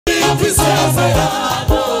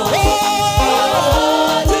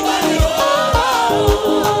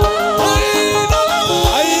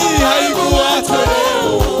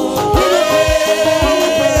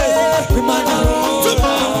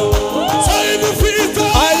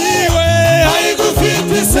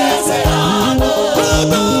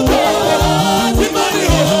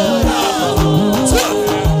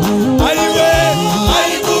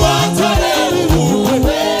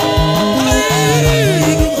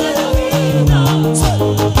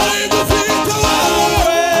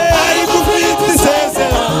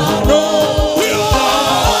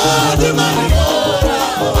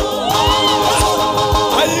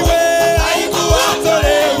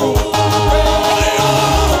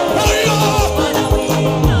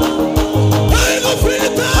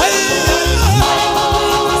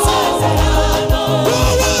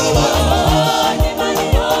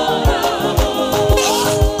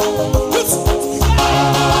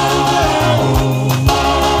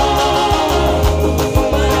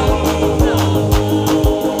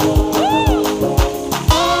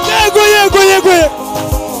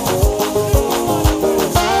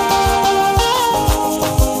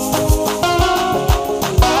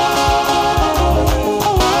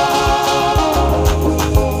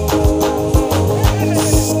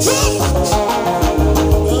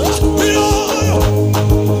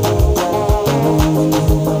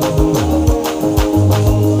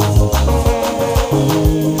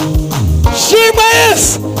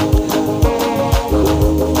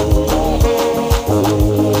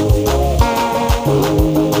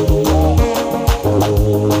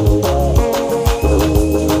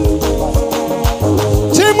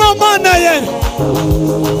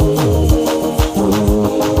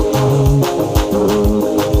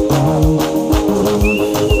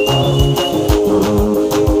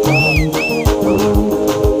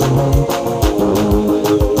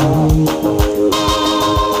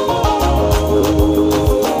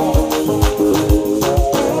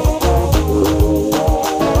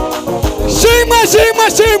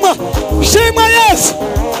Shima yes.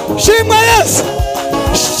 Shima yes.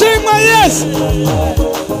 Shima yes.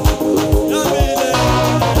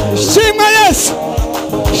 Shima yes.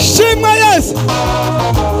 Shima yes.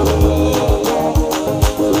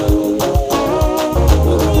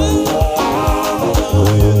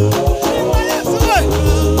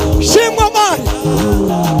 Shima man.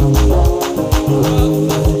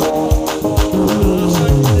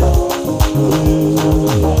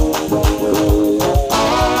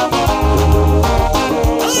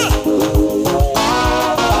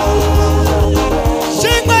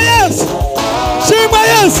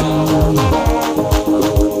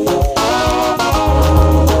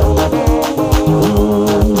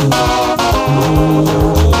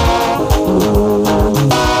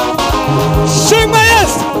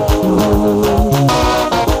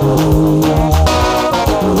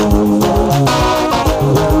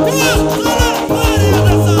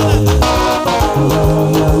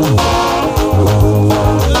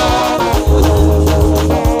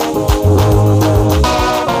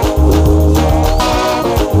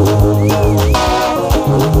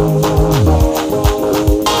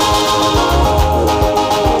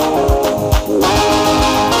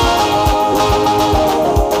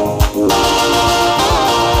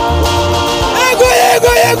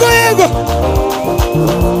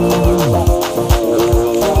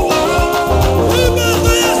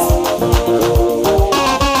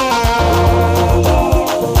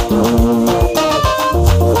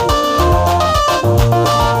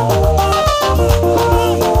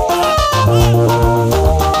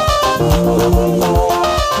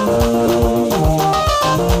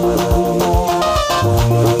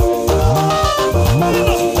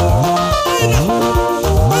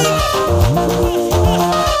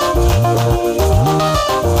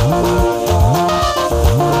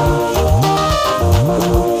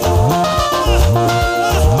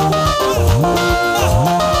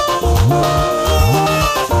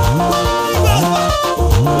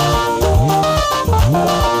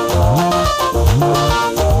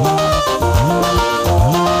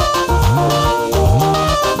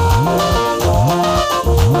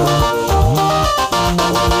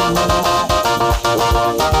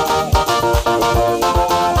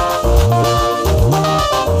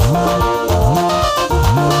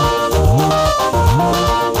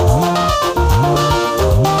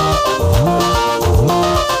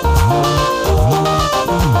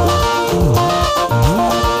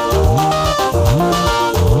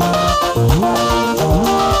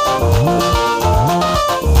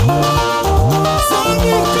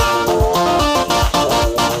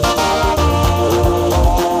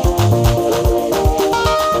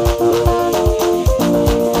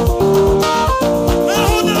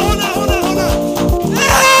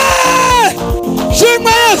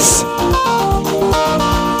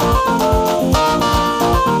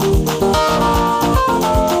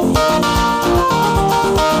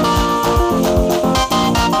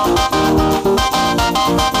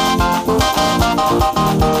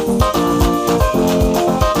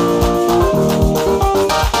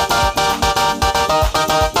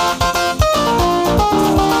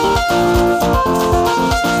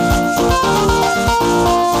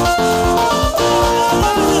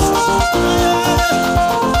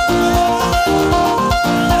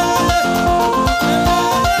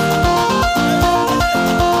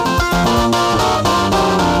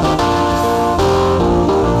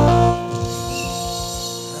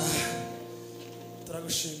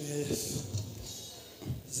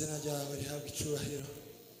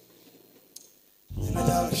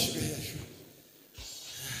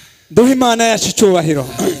 duhe Imana yacu icyubahiro.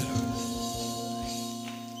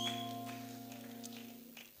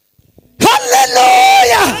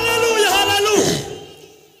 Haleluya, Haleluya,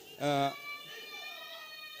 haleluya.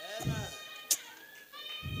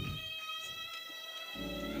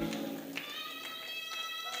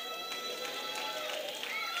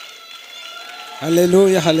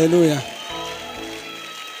 haleluya, haleluya.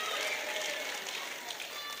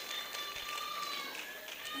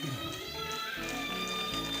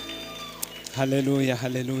 Haleluya,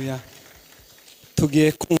 haleluya.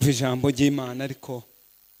 Tugiye kumva ijambo ry'Imana ariko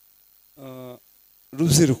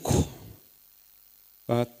rubyiruko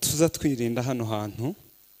tuza twirinda hano hantu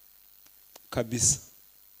kabisa.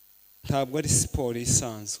 Ntabwo ari siporo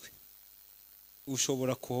isanzwe,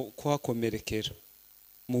 ushobora kuhakomerekera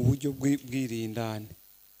mu buryo bw'irindane,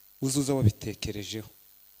 uzuza wabitekerejeho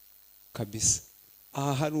kabisa.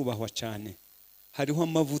 Aha harubahwa cyane, hariho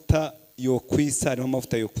amavuta yo kwisa, hariho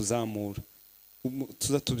amavuta yo kuzamura,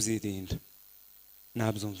 tuza tubyirinda.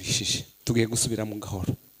 Nabyumvishije, tugiye gusubira mu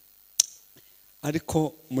gahoro,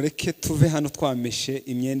 ariko mureke tuve hano twameshe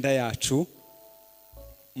imyenda yacu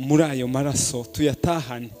muri ayo maraso,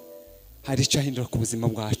 tuyatahane. Hari icyo ahindura ku buzima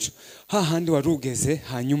bwacu. Hahandi wari ugeze,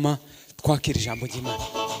 hanyuma twakira ijambo ry'Imana.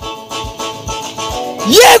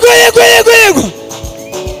 Yego, yego, yego, yego.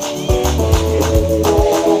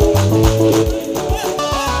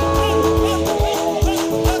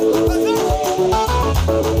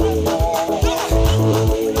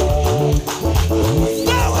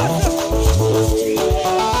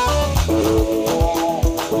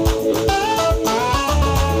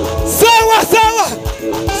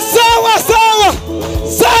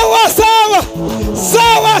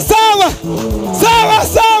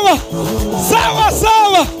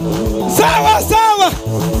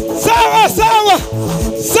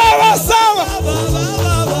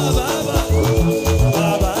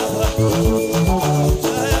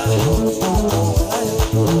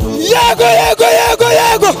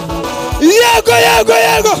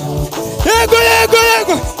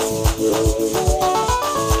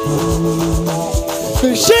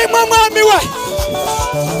 Shima mwami we.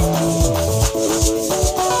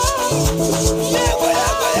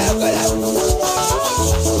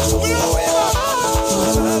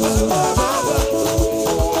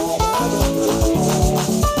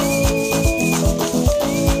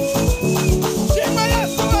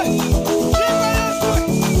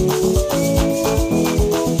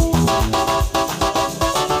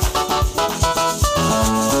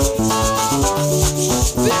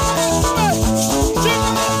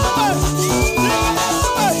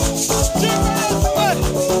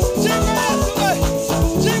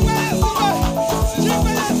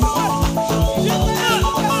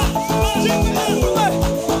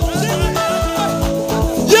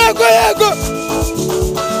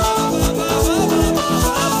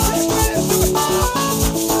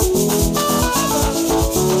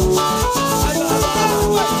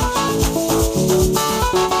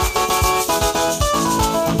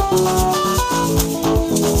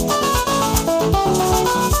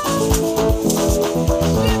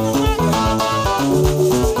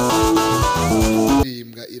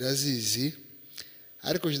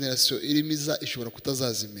 ariko generation irimiza ishobora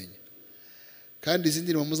kutazazimenya. Kandi izindi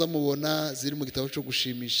ndirimbo muzamubona ziri mu gitabo cyo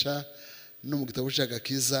gushimisha no mu gitabo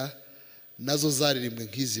cy'agakiza nazo zaririmbwe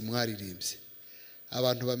nk'izi mwaririmbye.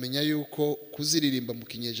 Abantu bamenya yuko kuziririmba mu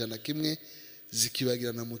kinyejana kimwe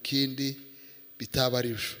zikibagirana mu kindi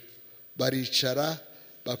bitabarisho. Baricara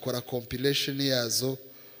bakora compilation yazo,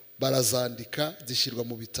 barazandika, zishyirwa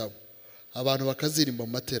mu bitabo, abantu bakazirimba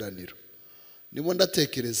mu materaniro. Nimo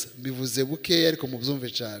ndatekereza mbivuze bukeya ariko mubyumve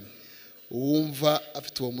cyane. Uwumva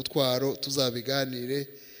afite uwo mutwaro tuzabiganire,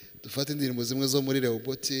 dufate indirimbo zimwe zo muri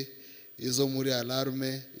Rehoboth, izo muri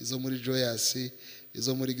Alarme, izo muri Joyous,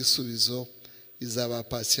 izo muri Gisubizo, izaba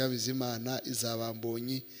Patient Bizimana, izaba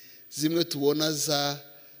Mbonyi, zimwe tubona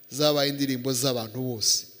zabaye indirimbo z'abantu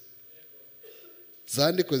bose,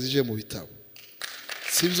 zandiko zije mu bitabo.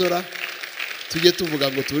 Sibzora tujye tuvuga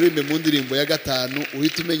ngo turirimbe mu ndirimbo ya 5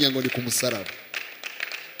 uhita umenya ngo ni ku musaraba.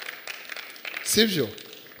 Sibyo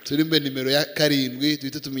turimbe nimero ya 7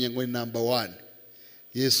 duhita tumenya ngo ni number 1.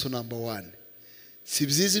 Yesu number 1.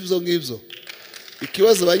 Sibyizi ibyo ngibyo.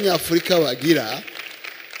 Ikibazo abanyafurika bagira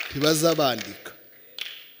ntibaza bandika.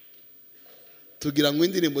 Tugira ngo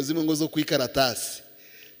indirimbo zimwe ngo zo kwikaratasi,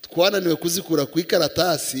 twananiwe kuzikura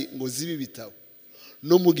kwikaratasi ngo zibe bitabo.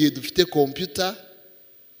 No mu gihe dufite computer,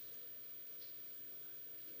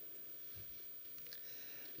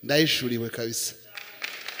 ndayishuriwe kabisa.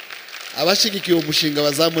 Abashigikiye umushinga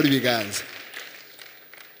bazamura ibiganza.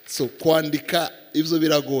 So kwandika ibyo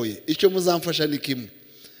biragoye. Icyo muzamfasha ni kimwe,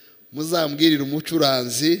 muzambwirira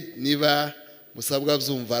umucuranzi niba musabwa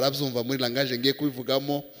byumva arabyumva muri langaje ngiye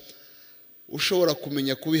kubivugamo ushobora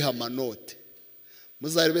kumenya kubiha amanote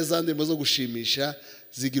muzarebe zandimo zo gushimisha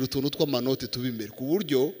zigira utuntu tw'amanote tuba imbere ku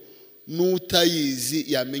buryo n'utayizi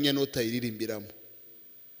yamenya n'utayiririmbiramo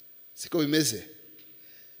siko bimeze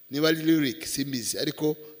niba ari lyric simbizi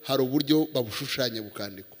ariko hari uburyo babushushanya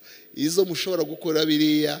bukandikwa izo mushobora gukora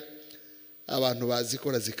biriya abantu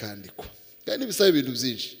bazikora zikandikwa kandi bisaba ibintu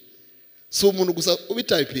byinshi si umuntu gusa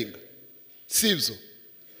ubitypinga sibyo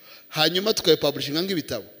hanyuma tukayipublishinga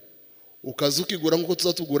nk'ibitabo ukaza ukigura nk'uko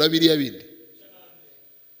tuzatugura biriya bindi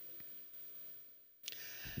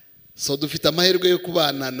so dufite amahirwe yo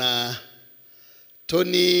kubana na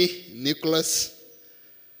Tony Nicholas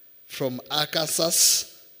from Arkansas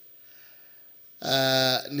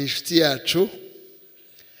ni inshuti yacu.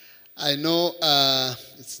 I know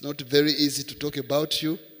it's not very easy to talk about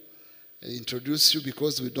you and introduce you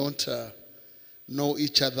because we don't know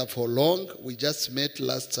each other for long. We just met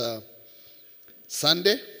last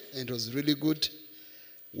Sunday and it was really good.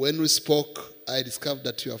 When we spoke, I discovered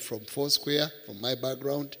that you are from Foursquare, from my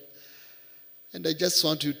background. And I just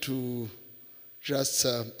want you to just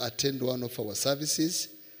attend one of our services.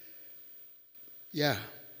 Yeah.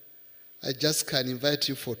 I just can invite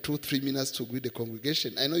you for 2-3 minutes to greet the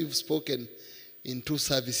congregation. I know you've spoken in 2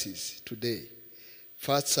 services today.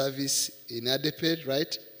 First service in Adeped,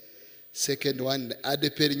 right? Second one,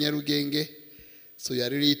 Adeped Nyarugenge. So you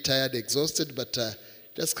are really tired, exhausted, but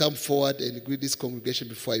just come forward and greet this congregation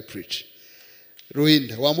before I preach.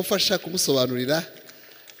 Ruhinda, wamufasha kumusobanurira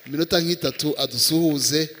minota nk'itatu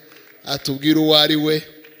adusuhuze atubwire uwo ari we.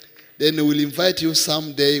 Then we will invite you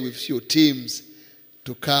someday with your teams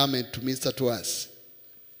to come and to minister to us.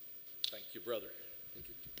 Thank you, brother. Thank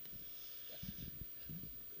you.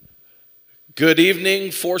 Good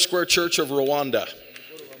evening, Foursquare Church of Rwanda.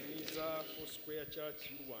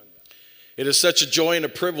 It is such a joy and a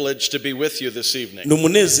privilege to be with you this evening.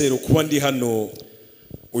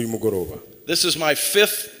 This is my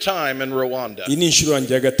 5th time in Rwanda.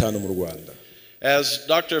 As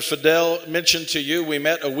Dr. Fidel mentioned to you, we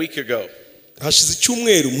met a week ago. I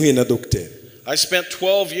spent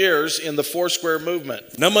 12 years in the Foursquare movement.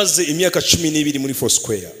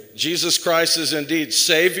 Jesus Christ is indeed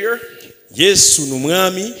Savior,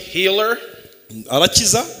 healer,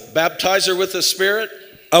 baptizer with the Spirit,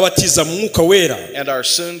 and our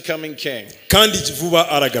soon coming King.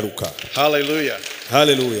 Hallelujah.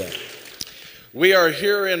 Hallelujah. We are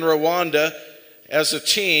here in Rwanda as a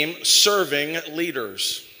team serving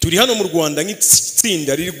leaders.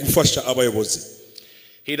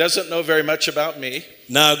 He doesn't know very much about me.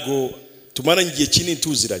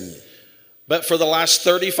 But for the last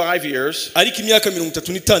 35 years, I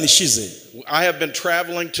have been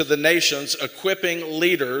traveling to the nations equipping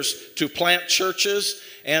leaders to plant churches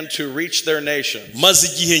and to reach their nations. And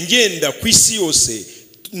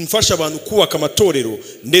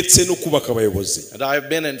I have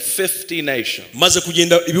been in 50 nations.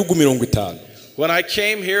 When I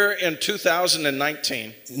came here in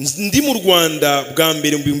 2019,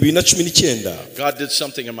 God did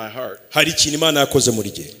something in my heart.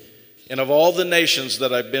 And of all the nations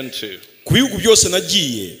that I've been to,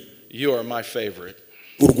 you are my favorite.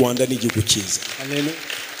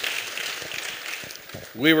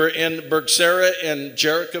 We were in Bergsera in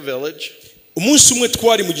Jericho village,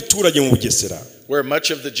 where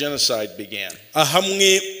much of the genocide began. And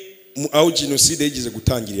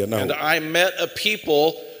I met a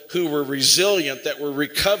people who were resilient, that were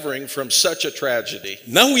recovering from such a tragedy.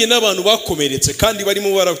 They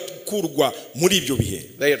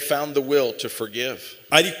had found the will to forgive.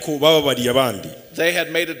 They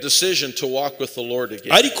had made a decision to walk with the Lord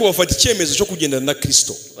again.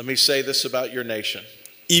 Let me say this about your nation.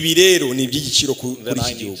 Then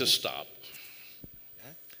I need to stop.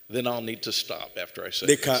 Then I'll need to stop after I say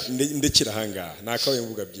this.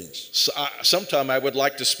 Sometime I would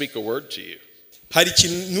like to speak a word to you. But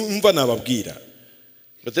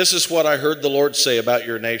this is what I heard the Lord say about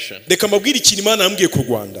your nation. You're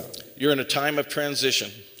in a time of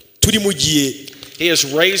transition. He is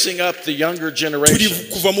raising up the younger generation.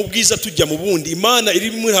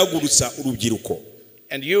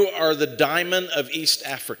 And you are the diamond of East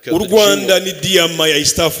Africa.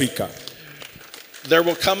 There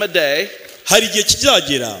will come a day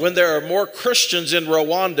when there are more Christians in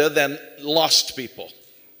Rwanda than lost people.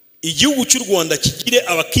 You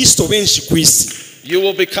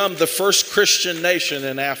will become the first Christian nation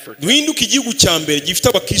in Africa.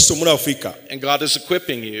 And God is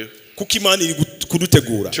equipping you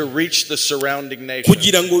kudutegura to reach the surrounding nations.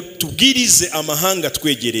 kugira ngo tubwirize amahanga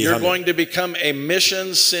twegereye You're hano. going to become a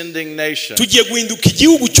mission sending nation. Tugiye guhinduka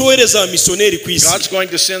igihugu cyohereza missionary ku isi. God's going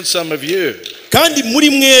to send some of you. Kandi muri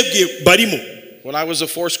mwebwe barimo. When I was a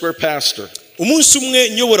Foursquare pastor, Umunsi umwe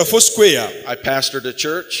nyobora Foursquare. I pastored a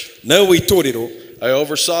church. Nawe witorero. I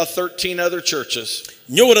oversaw 13 other churches.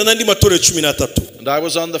 Nyobora nandi matorero 13. And I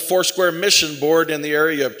was on the Foursquare mission board in the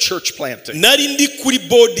area of church planting. Nari ndi kuri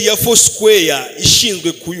board ya Foursquare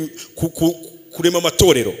ishinzwe kurema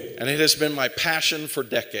amatorero. And it has been my passion for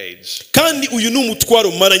decades. Kandi uyu ni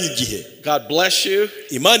umutwaro maranye igihe. God bless you.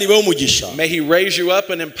 Imana ibahe umugisha. May he raise you up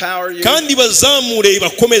and empower you. Kandi bazamure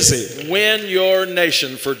bakomeze. Win your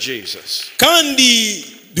nation for Jesus. Kandi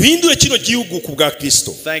duhindure kino gihugu ku bwa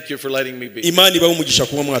Kristo. Thank you for letting me be. Imana ibahe umugisha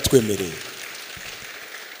kuba mwatwemereye.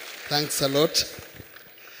 Thanks a lot.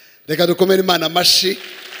 Reka dukomere Imana amashi.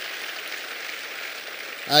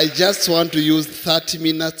 I just want to use 30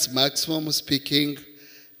 minutes maximum speaking,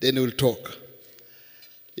 then we'll talk.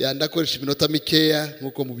 Ndakoresha iminota mikeya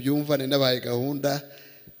nkuko mubyumva n'abaye gahunda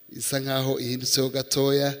isa nkaho ihindutseho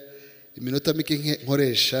gatoya. Iminota mike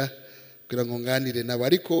nkoresha kugira ngo nganire nabo,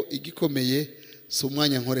 ariko igikomeye si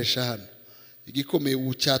umwanya nkoresha hano. Igikomeye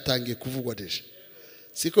ucyatangiye kuvugwa deje.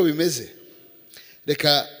 Siko bimeze.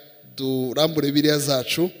 Reka durambure Bibiliya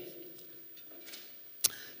zacu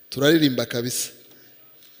turaririmba kabisa.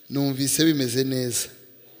 Numvise bimeze neza.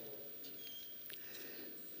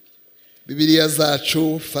 Bibiliya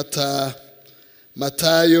zacu fata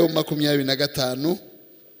Matayo 25.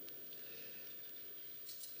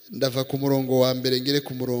 Ndava ku murongo wa mbere ngere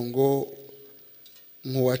ku murongo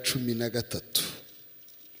nk'uwa 13.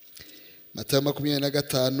 Matayo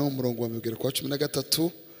 25 umurongo wa mbere ku wa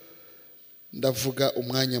 13. Ndavuga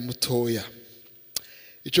umwanya mutoya.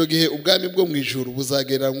 Ico gihe ubwami bwo mu ijuru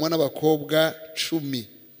buzagereranywa n'abakobwa 10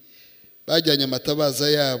 bajyanye amatabaza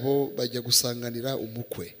yabo bajya gusanganira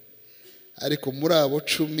umukwe. Ariko muri abo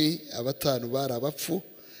 10 5 bari abapfu,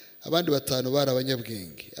 abandi 5 bari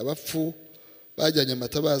abanyabwenge. Abapfu bajyanye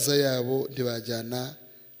amatabaza yabo ntibajyana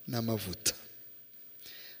n'amavuta,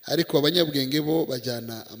 ariko abanyabwenge bo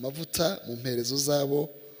bajyana amavuta mu mperezo zabo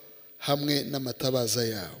hamwe n'amatabaza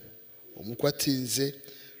yabo. Umukwe atinze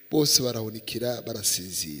bose barahunikira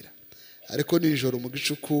barasinzira. Ariko nijoro mu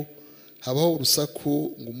gicuku habaho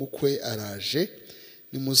urusaku ngo umukwe araje,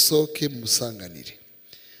 nimusoke musanganire.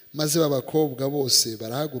 Maze babakobwa bose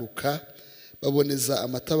barahaguruka baboneza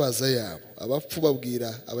amatabaza yabo. Abapfu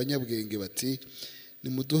babwira abanyabwenge bati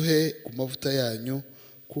nimuduhe ku mavuta yanyu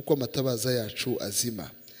kuko amatabaza yacu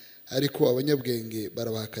azima. Ariko abanyabwenge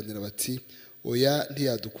barabahakanira bati oya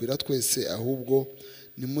ntiyadukwira twese, ahubwo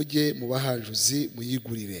nimujye mu bahanjuzi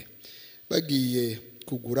muyigurire. Bagiye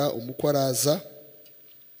kugura umukwe araza,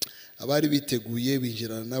 abari biteguye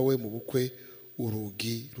binjirana nawe mu bukwe,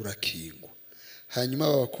 urugi rurakingwa. Hanyuma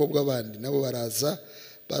abakobwa bandi nabo baraza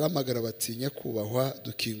baramagara bati nyakubahwa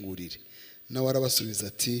dukingurire. Nawe arabasubiza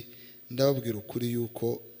ati ndababwira ukuri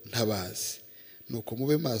yuko ntabazi. Nuko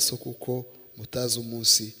mube maso kuko mutazi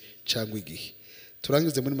umunsi cyangwa igihe.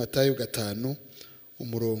 Turangize muri Matayo 5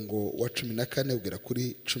 umurongo wa 14 ugera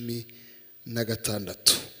kuri 16.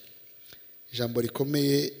 Ijambo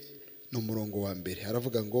rikomeye no umurongo wa mbere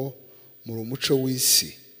haravuga ngo muri umuco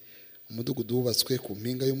w'isi umudugudu wubatswe ku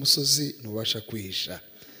mpinga y'umusozi ntubasha kwihisha.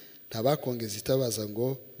 Ntabakongeza itabaza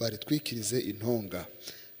ngo baritwikirize intonga,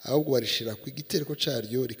 ahubwo barishira ku igitereko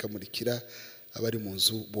cyaryo rikamurikira abari mu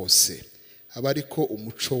nzu bose. Abariko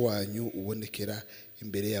umuco wanyu ubonekera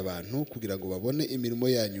imbere y'abantu kugira ngo babone imirimo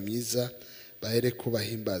yanyu myiza bahereko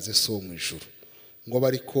bahimbaze so mu ijuru. Ngo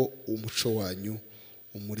bariko umuco wanyu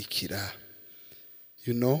umurikira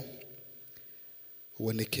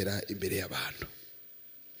ubonekera imbere y'abantu.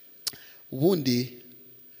 Ubundi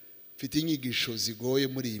mfite inyigisho zigoye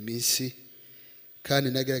muri iyi minsi kandi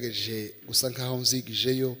nagerageje gusa nkaho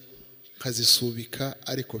nzigijeyo nkazisubika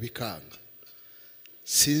ariko bikanga.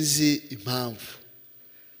 Sinzi impamvu.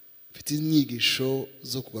 Mfite inyigisho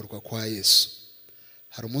zo kugaruka kwa Yesu.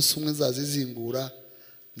 Hari umunsi umwe nzazizingura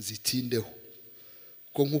nzitindeho.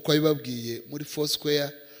 Kuko nkuko abibabwiye muri Foursquare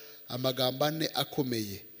amagambo 4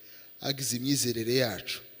 akomeye agize imyizerere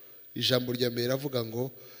yacu. Ijambo rya mbere ravuga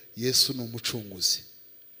ngo Yesu ni umucunguzi,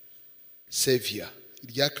 Savior.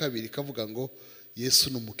 Irya kabiri kavuga ngo Yesu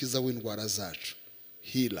ni umukiza w'indwara zacu,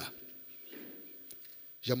 Healer.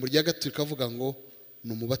 Ijambo rya gatatu kavuga ngo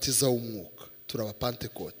ni umubatiza w'umwuka, turaba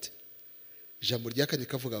Pentecote. Ijambo rya kane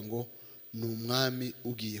kavuga ngo ni umwami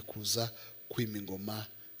ugiye kuza kwima ingoma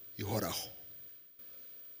ihoraho.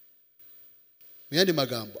 Mu yandi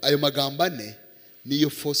magambo, ayo magambo 4 niyo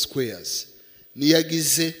Foursquares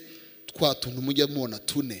niyagize twa tuntu mujya mubona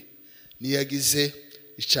 4 niyagize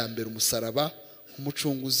icambere umusaraba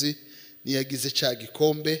nk'umucunguzi, niyagize cya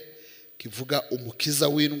gikombe kivuga umukiza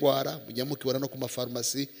w'indwara mujya mukibona no ku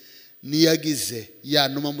mafarumasi, niyagize ya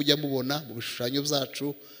numa mujya mubona mu bishushanyo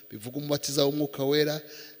byacu bivuga umubatiza w'umwuka wera,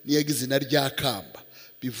 niyagize na rya kamba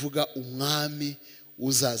bivuga umwami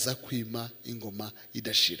uzaza kwima ingoma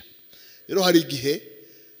idashira. Rero hari igihe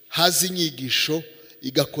hazi inyigisho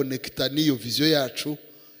igakonekita n'iyo viziyo yacu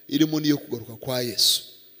irimo niyo kugaruka kwa Yesu,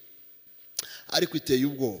 ariko iteye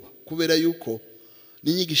ubwoba kubera yuko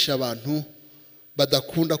ninyigisha abantu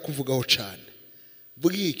badakunda kuvugaho cyane.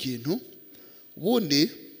 Bw'iyi ikintu bundi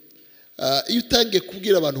iyo utangiye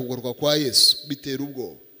kubwira abantu kugaruka kwa Yesu bitera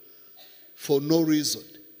ubwoba for no reason.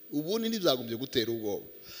 Ubundi ntibyagombye gutera ubwoba.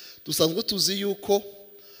 Dusanzwe tuzi yuko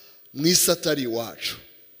mu isi atari iwacu,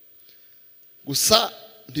 gusa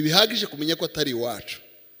ntibihagije kumenya ko atari iwacu.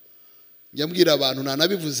 Njyambwira abantu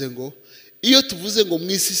nanabivuze ngo iyo tuvuze ngo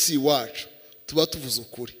mu isi si iwacu tuba tuvuze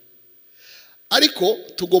ukuri, ariko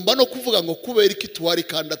tugomba no kuvuga ngo kubera iki tuwari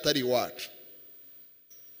kandi atari iwacu.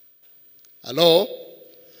 Halo,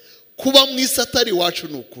 kuba mu isi atari iwacu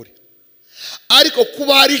ni ukuri, ariko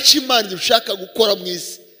kuba hari icyo Imana dushaka gukora mu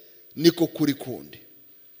isi niko kuri kundi.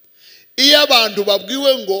 Iyo abantu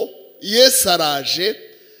babwiwe ngo Yesu araje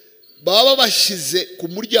baba bashyize ku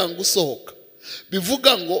muryango usohoka,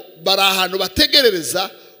 bivuga ngo bari ahantu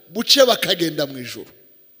bategerereza buce bakagenda mu ijuru.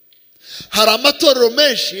 Hari amatorero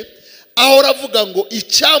menshi ahora avuga ngo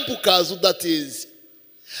icyambu kaza udatize.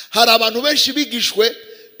 Hari abantu benshi bigishwe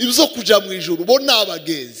ibyo kujya mu ijuru bo ni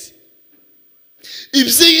abagenzi,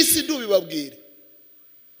 iby'iyi si ntubibabwire.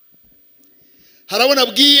 Harabona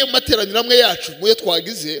abwiye mu materaniro amwe yacu muyo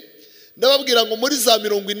twagize, ndababwira ngo muri za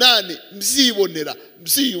 80 mbyibonera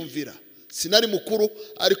mbyiyumvira, sinari mukuru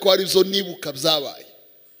ariko hari zo nibuka byabaye.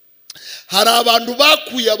 Hari abantu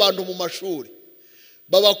bakuye abantu mu mashuri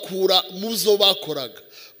babakura muzo bakoraga,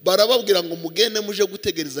 barababwira ngo mugende muje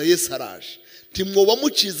gutegereza Yesu araje, ntimwoba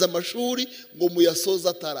muciza amashuri ngo muyasoza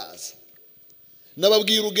ataraza.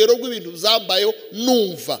 Nababwira urugero rw'ibintu byambayeho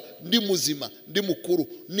numva ndi muzima ndi mukuru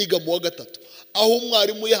niga mu wa 3, aho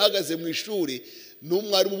umwarimu yahagaze mu ishuri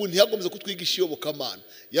n'umwarimu ubu ntiyagombye kutwigisha iyobokamana,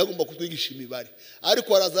 yagomba kutwigisha imibare,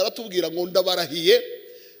 ariko araza aratubwira ngo ndabarahiye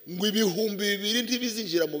ngo 2,000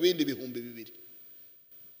 ntibizinjira mu bindi 2,000.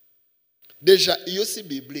 Deja iyo si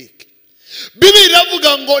biblique. Bibiliya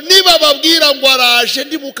iravuga ngo niba babwira ngo araje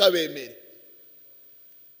ndimukabemere.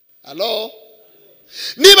 Halo,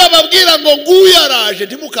 niba babwira ngo nguyu araje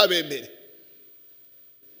ndimukabemere.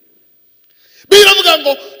 Biravuga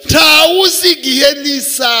ngo ntawuzi igihe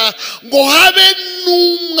n'isaha ngo habe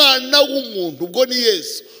n'umwana w'umuntu, ubwo ni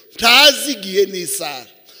Yesu, ntazi igihe n'isaha,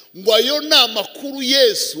 ngo ayo ni amakuru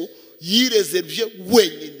Yesu yirezerje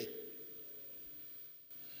wenyine.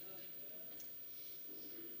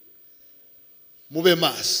 Mube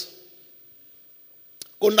maso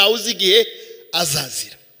ko ntawuzi igihe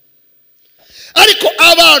azazira. Ariko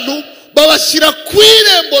abantu babashyira ku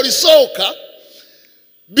irembo risohoka,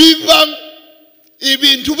 biva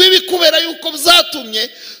ibintu bibi kubera yuko byatumye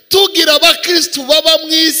tugira abakristo baba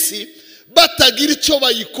mu isi batagira icyo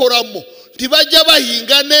bayikoramo. Ntibajya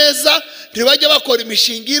bahinga neza, ntibajya bakora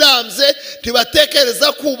imishinga irambye,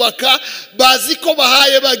 ntibatekereza kubaka, bazi ko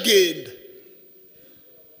bahaye bagenda.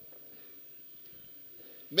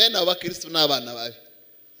 Bene abakristo n'abana babi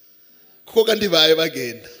kuko kandi baye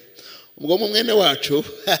bagenda. Ubwo mu mwene wacu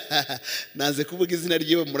naze kuvuga izina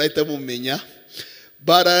ryiwe murahita mumenya,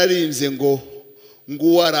 bararimbye ngo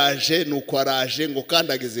nguwo araje nuko araje ngo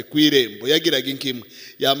kandi ageze ku irembo, yagiraga inkimwe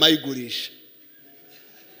yamayigurisha.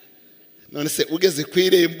 None se ugeze ku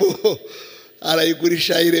irembo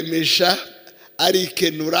arayigurisha, ayiremesha,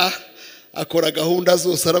 arikenura, akora gahunda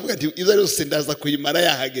zose, aravuga ati izo zose ndaza kuyimara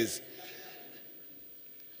yahageze.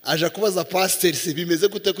 Aja kubaza pastor se bimeze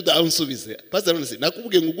gute kudansubize. Pastor none se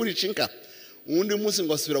nakubwiye ngo ugurisha inka, undi munsi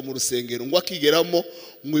ngo asubira mu rusengero ngo akigeramo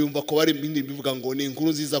ngo yumva ko bari ibindi bivuga ngo ni inkuru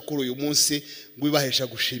nziza kuri uyu munsi ngo ibahesha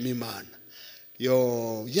gushima Imana.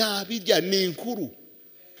 Yo ya bijya ni inkuru,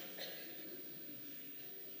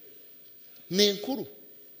 ni inkuru.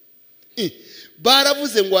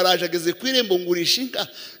 Baravuze ngo araje ageze ku irembo ngurisha inka,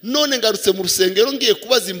 none ngarutse mu rusengero ngiye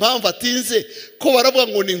kubaza impamvu atinze ko baravuga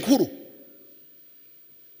ngo ni inkuru.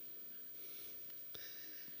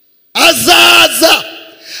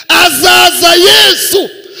 Azaza Yesu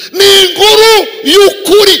ni inkuru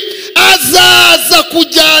y'ukuri, azaza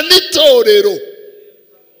kujyana itorero.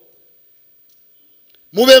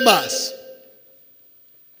 Mube maso.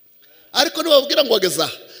 Ariko nibabwira ngo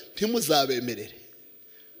ageza ntimuzabemerere.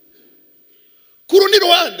 Ku rundi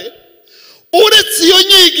ruhande uretse iyo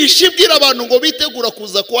nyigisho ibwira abantu ngo bitegura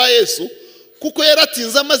kuza kwa Yesu, kuko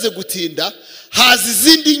yaratinze amaze gutinda haza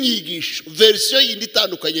izindi nyigisho verisiyo yindi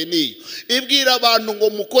itandukanye n'iyo ibwira abantu ngo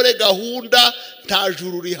mukore gahunda nta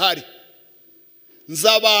juru rihari nzi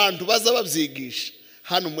abantu baza babyigisha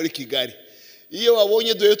hano muri Kigali iyo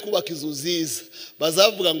babonye duhe twubaka inzu nziza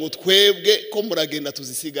bazavuga ngo twebwe ko muragenda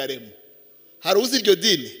tuzisigaremo hari uzi iryo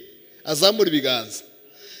dini azamura ibiganza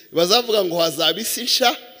bazavuga ngo hazaba isi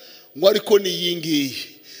nsha ngo ariko ni iyi ngiyi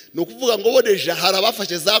ni ukuvuga ngo boneje hari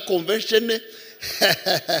abafashe za convention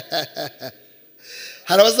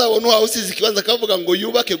hari abazabona uhawe usize ikibanza akavuga ngo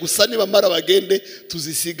yubake gusa nibamara bagende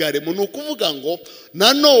tuzisigaremo ni ukuvuga ngo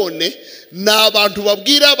nanone ni abantu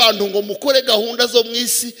babwira abantu ngo mukore gahunda zo mu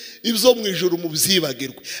isi ibyo mu ijuru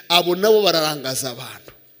mubyibagirwe abo nabo bararangaza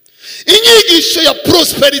abantu inyigisho ya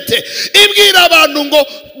prosperity ibwira abantu ngo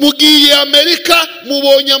mugiye Amerika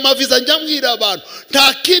mubonye amaviza njya mbwira abantu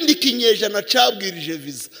nta kindi kinyejana cabwirije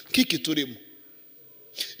viza kiki turimo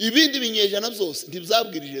ibindi binyejana byose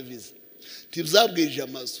ntibyabwirije viza ntibzabwirije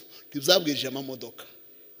amazu ntibzabwirije amamodoka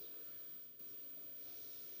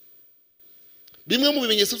bimwe mu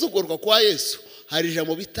bimenyetso byo kugaruka kwa Yesu hari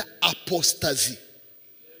ijambo bita apostazi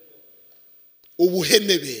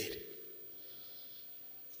ubuhenebere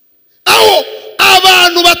aho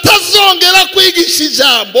abantu batazongera kwigisha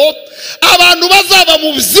ijambo abantu bazaba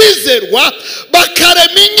mu byizerwa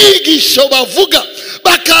bakarema inyigisho bavuga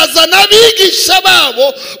bakazana abigisha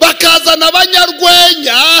babo bakazana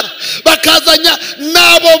abanyarwenya bakazanya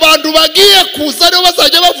nabo bantu bagiye kuza aribo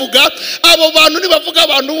bazajya bavuga abo bantu nibavuga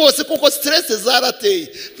abantu bose kuko stress zarateye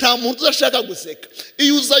nta muntu uzashaka guseka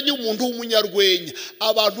iyo uzanye umuntu w'umunyarwenya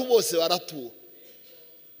abantu bose baratura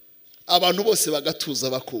abantu bose bagatuza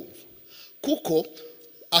bakumva kuko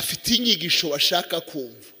afite inyigisho bashaka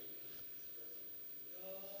kumva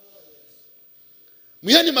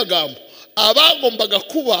muyani magambo abagombaga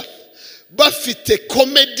kuba bafite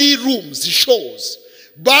comedy rooms shows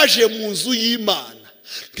baje mu nzu y'Imana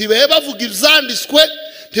ntibaye bavuga ibyanditswe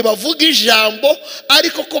ntibavuga ijambo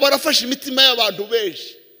ariko ko barafasha imitima y'abantu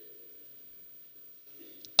benshi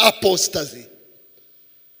apostasy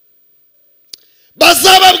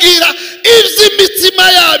bazababwira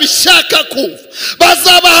iby'imitima yabo ishaka kumva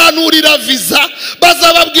bazabahanurira viza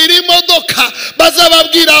bazababwira imodoka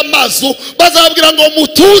bazababwira amazu bazababwira ngo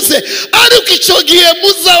mutuze ariko icyo gihe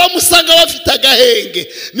muzaba musanga bafite agahenge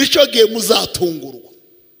nicyo gihe muzatungurwa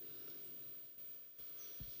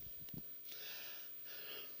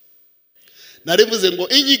narivuze ngo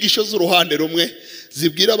inyigisho z'uruhande rumwe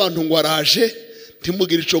zibwira abantu ngo araje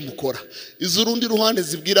ntimugire icyo mukora iz'urundi ruhande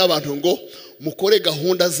zibwira abantu ngo mukore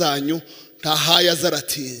gahunda zanyu ntahaya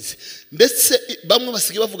zaratinze ndetse bamwe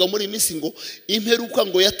basigaye bavuga muri iyi minsi ngo imperuka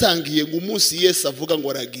ngo yatangiye ngo umunsi Yesu avuga ngo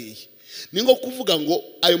aragiye ni ngo kuvuga ngo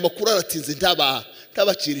ayo makuru aratinze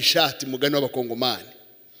ntabacira ishati mugani w'abakongomani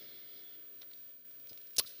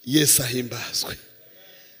Yesu ahimbazwe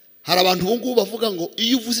hari abantu ubu ngubu bavuga ngo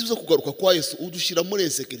iyo uvuze ibyo kugaruka kwa Yesu udushyira muri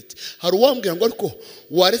insecurity hari uwambwira ngo ariko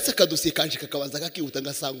waretse akadosiye kanje kakabanza kakihuta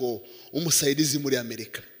ngasanga umusayirizi muri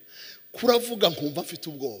Amerika kuravuga nkumva mfite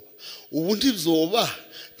ubwoba ubu ndibyoba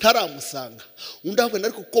ntaramusanga undi ahubwo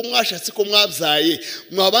ariko ko mwashatse ko mwabyaye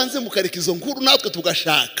mwabanze mukareka izo nkuru natwe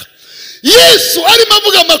tugashaka Yesu arimo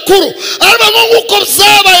avuga amakuru arimo nk'uko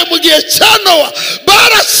byabaye mu gihe cya Nowa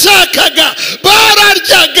barashakaga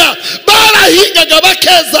bararyaga barahingaga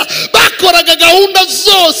bakeza bakoraga gahunda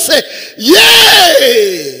zose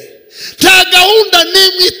nta gahunda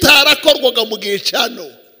n'imwe itarakorwaga mu gihe cya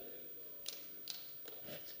Nowa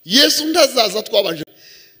Yesu ndazaza twabanje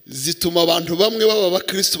zituma abantu bamwe baba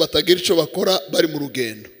abakristo batagira icyo bakora bari mu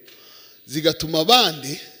rugendo zigatuma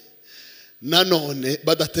abandi nanone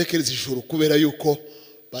badatekereza ijuru kubera yuko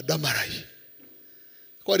badamaraye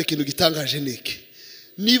ko ari ikintu gitangaje niki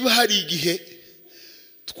niba hari igihe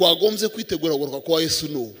twagombye kwitegura kugaruka kwa Yesu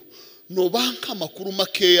no banka amakuru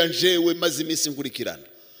makeya njewe maze iminsi ngurikirana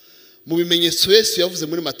mu bimenyetso Yesu yavuze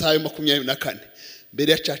muri Matayo 24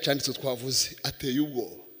 mbere ya cacanditse twavuze ateye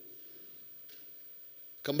ubwoba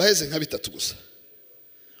kambaheze nka bitatu gusa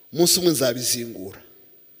umunsi umwe nzabizingura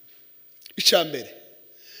icambere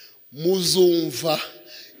muzumva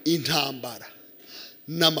intambara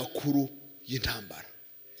n'amakuru y'intambara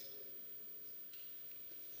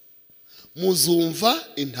muzumva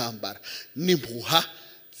intambara n'impuha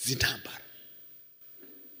z'intambara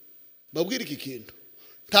babwira iki kintu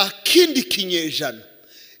nta kindi kinyejana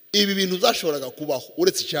ibi bintu zashoboraga kubaho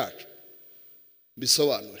uretse cyacu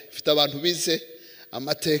bisobanure mfite abantu bize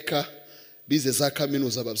amateka bize za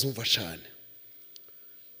kaminuza babyumva cyane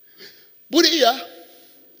buriya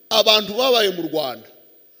abantu babaye mu Rwanda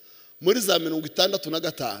muri za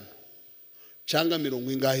 65 cyangwa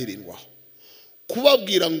 70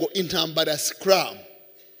 kubabwira ngo intambara ya Scrum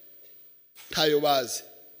ntayo bazi,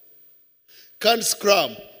 kandi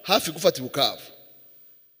Scrum hafi gufata Bukavu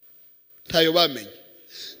ntayo bamenye.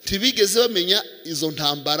 Ntibigeze bamenya izo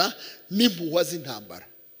ntambara n'impuhwa z'intambara.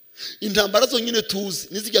 Intambara zo nyine tuzi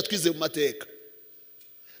nizijya twize mu mateka,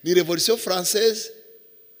 ni Revolution Française,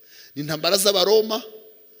 ni intambara z'Abaroma,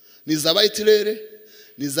 ni z'aba Hitler,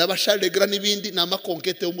 ni z'aba Charles de Gaulle n'ibindi, na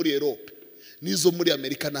makonkete yo muri Europe nizo muri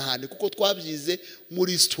Amerika n'ahandi, kuko twabyize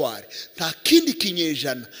muri histoire. Nta kindi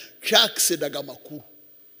kinyejana cyakisedaga amakuru.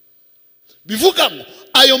 Bivuga ngo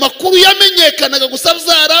ayo makuru yamenyekanaga gusa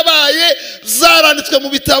zarabaye, zaranditswe mu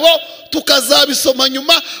bitabo, tukazabisoma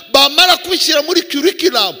nyuma, bamara kubishyira muri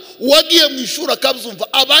curriculum, uwagiye mu ishuri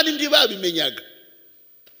akabyumva, abandi ntibabimenyaga.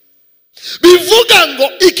 Bivuga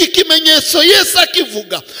ngo iki kimenyetso Yesu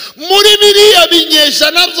akivuga muri biriya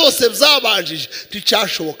binyejana byose byabanjije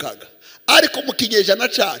nticyashobokaga, ariko mu kinyejana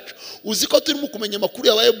cyacu uzi ko turimo kumenya amakuru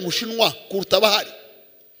yabaye mu Bushinwa kuruta abahari.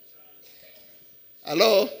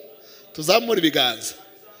 Alo, tuzamura ibiganza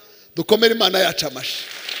dukomere Imana yacu amashi.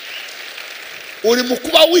 Uri mu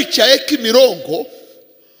kuba wicaye kimirongo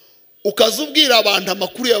ukazubwira abantu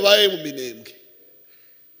amakuru yabaye mu Minembwe,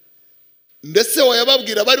 ndetse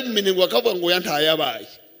wayababwira bari mu Minembwe bakavuga ngo yantayabaye,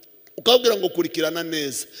 ukabwira ngo kurikirana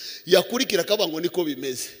neza, yakurikira akavuga ngo niko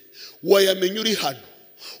bimeze. Wayamenye uri hano,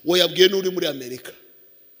 wayabwiye n'uri muri Amerika.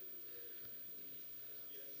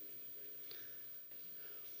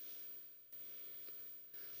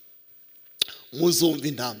 Muzumva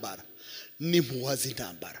intambara n'impuhwa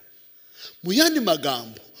z'intambara. Mu yandi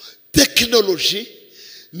magambo, tekinoloji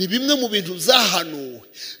ni bimwe mu bintu zahanuwe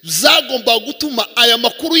zagomba gutuma aya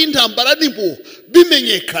makuru y'intambara n'impuhwa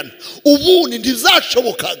bimenyekana. Ubundi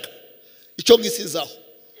ntizashobokaga. Icyo ngisizaho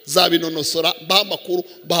zabinonosora, baha amakuru,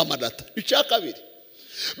 baha amadata. Icya kabiri,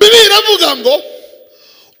 Bibiliya iravuga ngo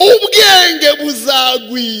ubwenge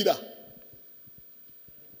buzagwira.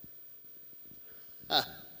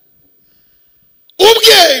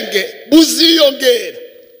 Ubwenge buziyongera.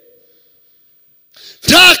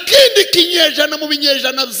 Nta kindi kinyejana mu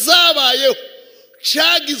binyejana zabayeho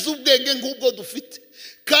cyagize ubwenge nk'ubwo dufite,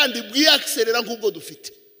 kandi bwiyakiserera nk'ubwo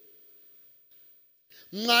dufite.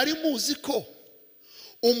 Mwari muzi ko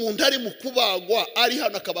umuntu ari mu kubagwa ari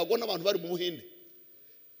hano akabagwa n'abantu bari mu Buhinde?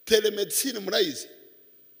 Telemedicine murayizi?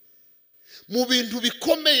 Mu bintu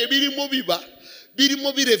bikomeye birimo biba,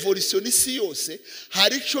 birimo birevolution isi yose,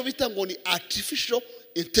 hari icyo bita ngo ni artificial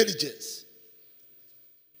intelligence.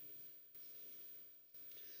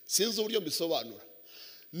 Sinzi uburyo mbisobanura.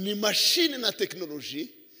 Ni machine na technology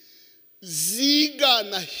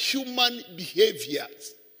zigana human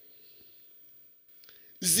behaviors,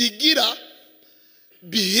 zigira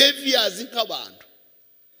behaviors nk'abantu,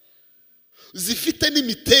 zifite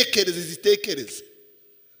n'imitekerereze zitekereza.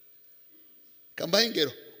 Kambaye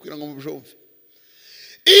ingero kugira ngo mubijomve.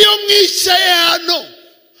 Iyo mwicaye hano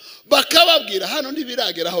bakababwira, hano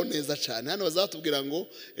ntibirageraho neza cyane, hano bazatubwira ngo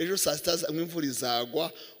ejo saa sita imvura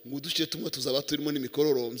izagwa, ngo uduce tumwe tuzaba turimo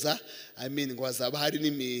n'imikororombya, ngo hazaba hari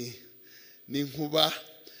n'inkuba.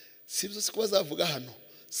 Sibyo siko bazavuga hano.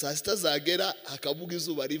 Saa sita zagera hakavuga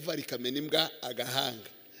izuba riva rikamena imbwa agahanga.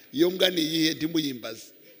 Iyo mbwa ni iyihe? Ndimuyimbaze.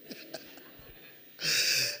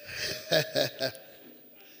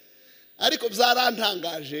 Ariko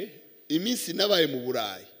byarantangaje, iminsi nabaye mu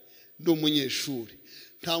Burayi ndi umunyeshuri,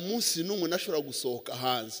 nta munsi n'umwe nashobora gusohoka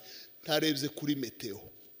hanze ntarebye kuri meteo.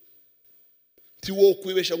 Ti wo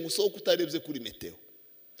kwibesha ngo usohoke utarebye kuri meteo.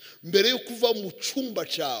 Mbere yo kuva mu cyumba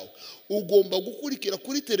cyawe ugomba gukurikira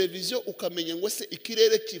kuri televiziyo ukamenya ngo se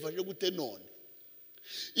ikirere kifashe gute none.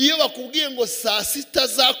 Iyo bakubwiye ngo saa sita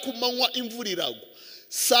za kumanywa imvura iragwa,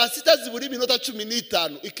 saa sita zibura iminota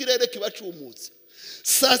 15 ikirere kiba cyumutse,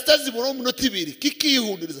 saa sita zibura iminota 2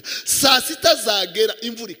 kikihundiriza, saa sita zagera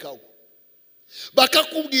imvura ikagwa.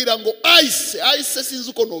 Bakakubwira ngo ice sinzi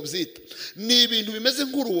uko nobyita, ni ibintu bimeze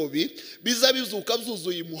nk'urubobi biza bizuka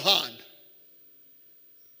byuzuye umuhanda.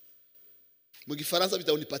 Mu Gifaransa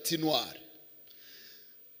bita ni patinoire.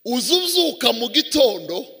 Uzuzuka mu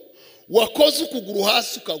gitondo wakoze ukuguru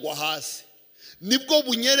hasi ukagwa hasi, nibwo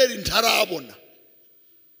bunyerera ntarabona.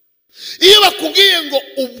 Iyo bakubwiye ngo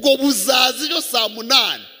ubwo buzazi yo saa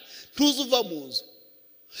 8 ntuzuva mu nzu.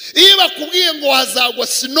 Iyo bakubwiye ngo hazagwa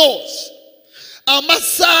snows,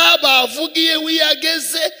 amasaha bavugiye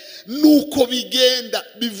wiyageze, nuko bigenda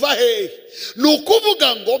biva hehe?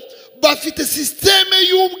 Nukuvuga ngo bafite systeme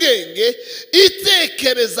y'ubwenge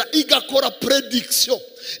itekereza igakora prediction,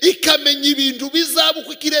 ikamenya ibintu bizaba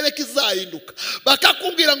uko ikirere kizahinduka.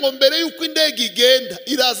 Bakakubwira ngo mbere yuko indege igenda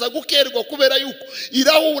iraza gukerwa kubera yuko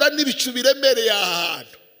irahura n'ibicu biremereye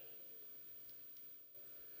ahantu.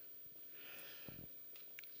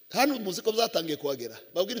 hano muzi ko byatangiye kuhagera,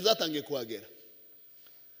 babwira byatangiye kuhagera.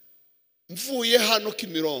 Mvuye hano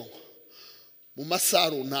Kimironko mu masaha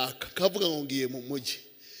runaka kavuga ngo ngiye mu mujyi,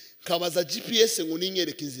 kabaza GPS ngo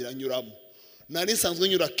ninyereke inzira nyuramo, nari nsanzwe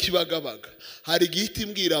nyura Kibagabaga, hari igihita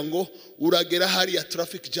imbwira ngo uragera hariya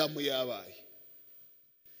traffic jam yabaye,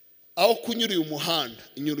 aho kunyura uyu muhanda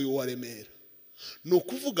inyura uyu wa Remera. Ni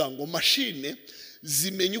ukuvuga ngo mashine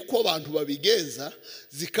zimenye uko abantu babigenza,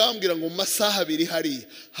 zikambwira ngo mu masaha abiri hariya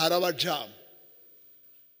haraba jam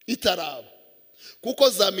itaraba, kuko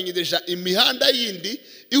zamenyereja imihanda yindi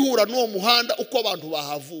ihura n'uwo muhanda uko abantu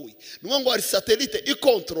bahavuye. Nuko ngo hari satellite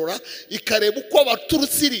ikontrola ikareba uko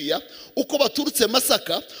baturutse iriya, uko baturutse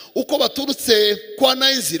Masaka, uko baturutse kwa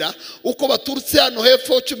Nainzira, uko baturutse hano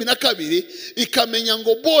hepfo 12, ikamenya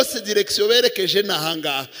ngo bose direction berekeje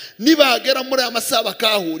nahangaha. Niba hagera muri aya masaha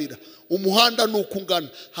bakahurira, umuhanda nukungana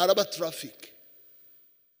haraba traffic.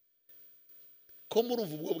 Ko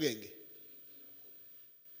murumva ubwo bwenge?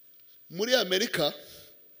 Muri Amerika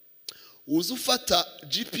uzufata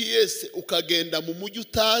GPS ukagenda mu mujyi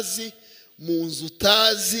utazi, mu nzu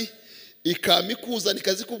utazi, ikamikuzana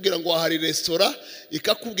ikazikubwira ngo hari restaurant,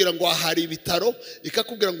 ikakubwira ngo hari ibitaro,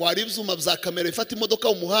 ikakubwira ngo hari ibyuma bya kamera ifata imodoka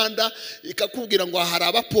mu muhanda, ikakubwira ngo hari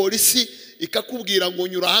abapolisi, ikakubwira ngo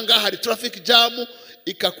nyura hanga hari traffic jam,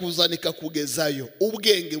 ikakuzana ikakugezayo.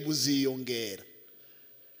 Ubwenge buziyongera.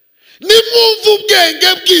 Nimwumva ubwenge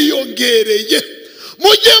bwiyongereye,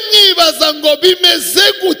 mujye mwibaza ngo bimeze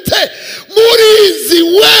gute murizi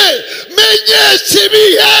we, menyesha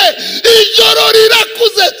ibihe, ijoro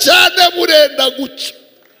rirakuze cyane murenda guca.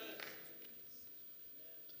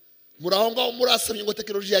 Muraho ngaho murasamye ngo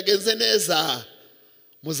tekinoloji yagenze neza,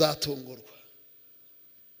 muzatungurwa.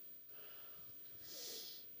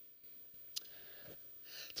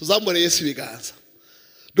 Tuzamure Yesu ibiganza,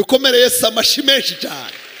 dukomere Yesu amashyi menshi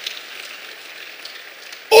cyane.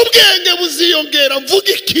 Ubwenge buziyongera.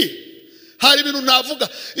 Mvuga iki? Hari ibintu navuga.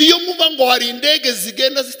 Iyo mwumva ngo hari indege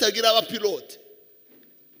zigenda zitagira abapilote,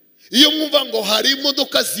 iyo mwumva ngo hari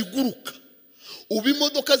imodoka ziguruka, ubu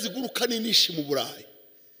imodoka ziguruka ni nyinshi mu Burayi.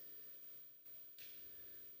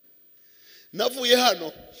 Navuye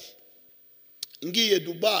hano ngiye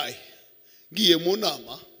Dubai, ngiye mu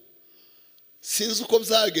nama, sinzi uko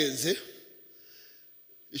byagenze.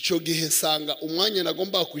 Icyo gihe sanga umwanya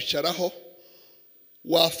nagomba kwicaraho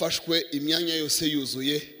wafashwe, imyanya yose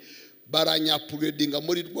yuzuye, baranyapgradinga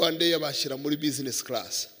muri Rwanda yabashyira muri business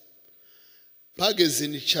class. Mpageze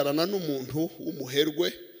nicarana n'umuntu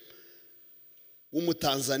w'umuherwe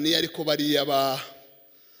w'umutanzania, ariko bari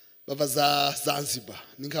bava za Zanzibar,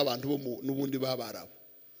 ni nk'abantu bo n'ubundi b'Abarabu.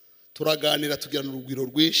 Turaganira tugirana urugwiro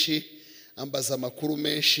rwinshi, ambaza amakuru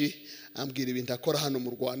menshi, ambwira ibintu akora hano mu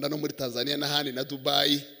Rwanda no muri Tanzania n'ahandi na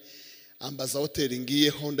Dubai, ambaza hoteli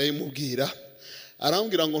ngiyeho ndayimubwira.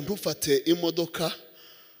 Arambwira ngo ntufate imodoka,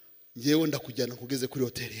 ngewe ndakujyana kugeze kuri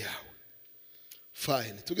hoteli yawe.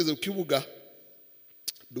 Fine. Tugeze ku kibuga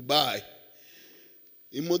Dubai,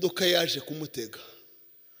 imodoka yaje kumutega.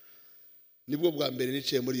 Nibwo bwa mbere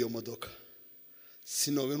niciye muri iyo modoka,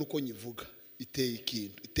 sinobe nuko nyivuga. Iteye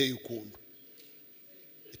ikintu, iteye ukundu,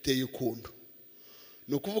 iteye ukundu.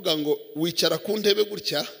 Ni ukuvuga ngo wicara ku ntebe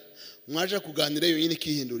gutya, mwaje kuganira yonyine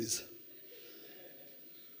ikihinduriza,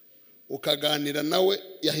 ukaganira nawe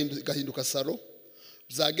gahinduka salo,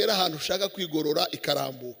 byagera ahantu ushaka kwigorora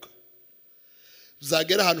ikarambuka,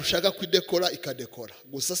 byagera ahantu ushaka kwidekora ikadekora.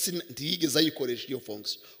 Gusa ntiyigeze ayikoresha iyo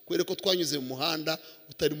function, kubera ko twanyuze mu muhanda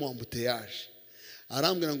utarimo ambuteyage.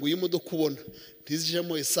 Arambwira ngo iyi modoka ubona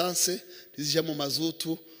ntizijemo essence, ntizijemo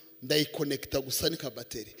mazutu, ndayiconnecta gusa ni ka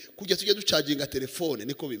bateri, kujya tujye ducaginga telefone,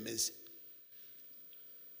 niko bimeze.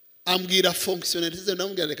 Ambwira fonctionnalities,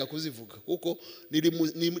 ndamubwira reka kuzivuga kuko ni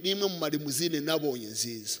imwe mu marimuzine nabonye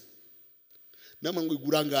nziza. Namwe ngo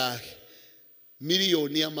igura ngahe?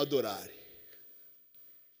 Miliyoni y'amadolari.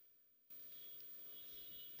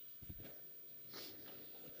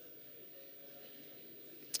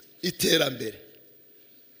 Iterambere.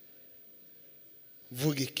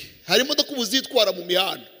 Vuga iki? Hari imodoka ubuzitwara mu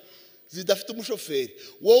mihanda zidafite umushoferi,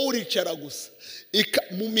 wowe uricara gusa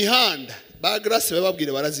mu mihanda. Ba Grace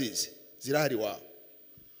bababwire barazizi, zirahari wawe.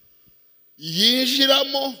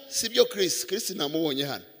 Yinjiramo sibyo Chris namubonye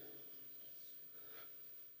hano.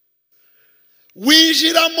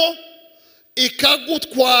 Winjiramo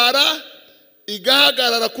ikagutwara,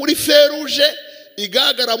 igahagarara kuri feruje,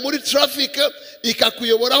 igahagarara muri traffic,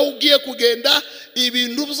 ikakuyobora aho ugiye kugenda.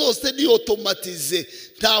 Ibintu byose ni automatize,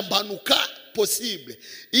 nta mpanuka possible.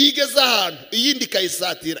 Igeze ahantu iyindi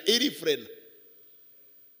kayisatira iri frena.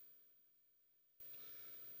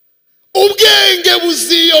 Ubwenge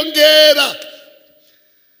buziyongera.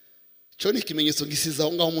 cyo ni ikimenyetso gisize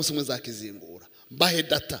aho ngaho umunsi umwe zakizingura. Mbahe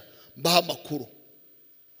data, mbahe amakuru,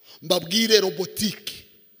 mbabwire robotike.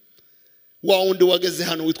 Wa wundi wageze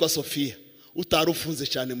hano witwa Sofia utarufunze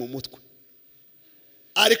cyane mu mutwe,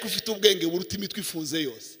 ariko ufite ubwenge buruta imitwe ifunze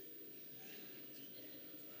yose.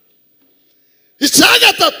 Icya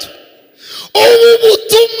gatatu, ubu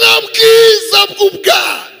butumwa bwiza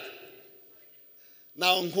bw'ubwami.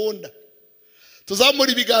 Nawe nkunda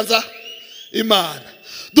tuzamura ibiganza Imana,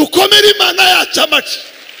 dukomere Imana yacu amaci.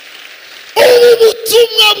 Ubu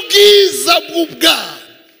butumwa bwiza bw'ubwami,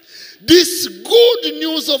 this good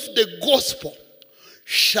news of the gospel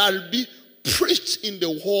shall be preached in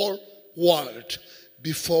the whole world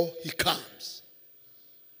before he comes.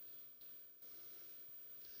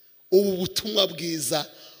 Ubu butumwa bwiza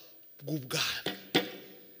bw'ubwami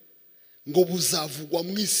ngo buzavugwa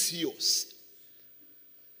mu isi yose.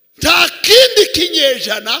 Nta kindi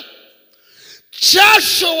kinyejana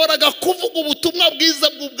cyashoboraga kuvuga ubutumwa bwiza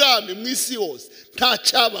bw'ubwami mu isi yose, nta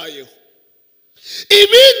cyabayeho.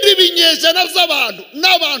 Ibindi binyejana by'abantu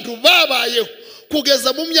n'abantu babayeho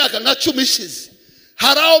kugeza mu myaka nka 10 ishize,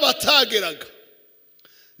 hari aho batageraga.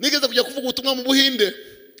 Nigeze kujya kuvuga ubutumwa mu Buhinde,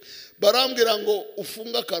 barambwira ngo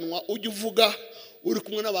ufunga akanwa ujye uvuga uri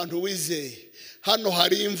kumwe n'abantu wizeye. Hano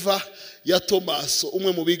hari imva ya Tomaso,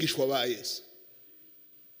 umwe mu bigishwa ba Yesu.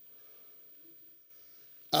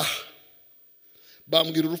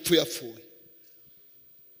 Bambwira urupfu yapfuye.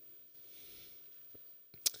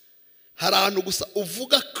 Hari ahantu gusa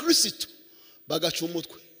uvuga Kristo bagaca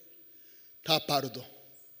umutwe, nta pardon,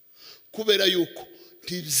 kubera yuko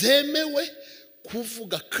ntibyemewe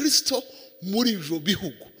kuvuga Kristo muri ivyo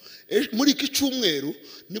bihugu. Muri iki cyumweru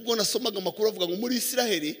nibwo nasomaga amakuru avuga ngo muri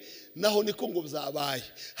Isiraheli naho niko ngo byabaye.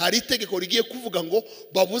 Hari itegeko rigiye kuvuga ngo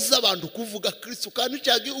babuza abantu kuvuga Kristo, kandi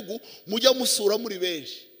cya gihugu mujya musura muri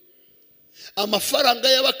benshi. Amafaranga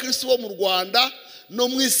y'abakristo bo mu Rwanda no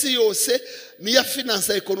mu isi yose niya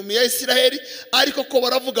finance economy ya Isiraheli, ariko ko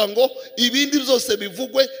baravuga ngo ibindi byose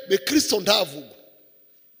bivugwe be Kristo ntavugwe.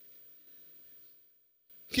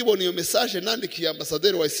 Kibona iyo message nandikiye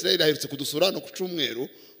ambasaderi wa Isiraheli aherutse kudusura no ku cyumweru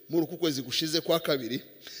muri uku kwezi gushize kwa kabiri,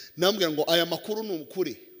 nambwira ngo aya makuru ni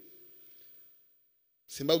ukuri.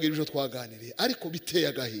 Simbabwira ibyo twaganiriye, ariko biteye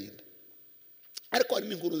agahinda. Ariko hari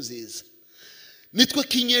inkuru nziza. Nitwe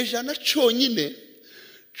kinyejana cyonyine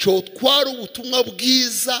cyo twara ubutumwa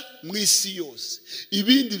bwiza mu isi yose,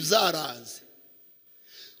 ibindi byaranze.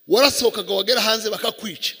 Warasohokaga wagera hanze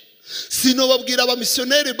bakakwica. Sinobabwira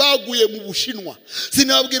abamisiyoneri baguye mu Bushinwa,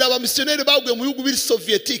 sinababwira abamisiyoneri baguye mu bihugu biri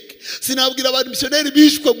Sovietike, sinababwira abamisiyoneri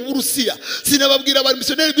bishwe mu Burusiya, sinababwira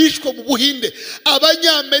abamisiyoneri bishwe mu Buhinde.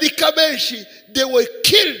 Abanyamerika benshi, they were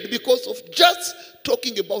killed because of just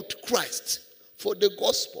talking about Christ for the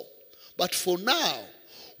gospel. But for now,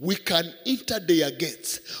 we can enter their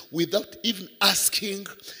gates without even asking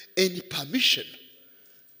any permission.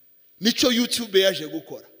 Nicho YouTube yaje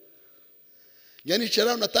gukora. Yani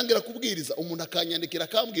cyera natangira kubwiriza, umuntu akanyandikira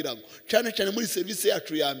akambwira ngo cyane muri service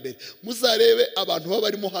yacu ya mbere muzarebe abantu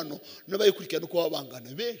babarimo hano n'abayikurikirana uko babangana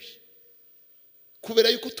benshi, kubera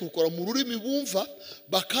yuko tukora mu rurimi bumva.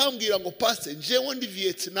 Bakambwira ngo pastor, njewe ndi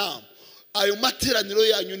Vietnam, ayo materaniro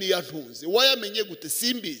yanyu ni yantunze, wayamenye gute?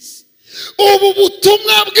 Simbizi. Ubu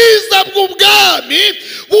butumwa bwiza bw'ubwami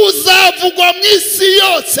buzavugwa mu isi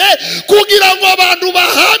yose kugira ngo abantu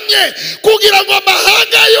bahamye, kugira ngo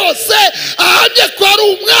amahanga yose ahamye ko ari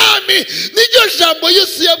umwami. Niryo jambo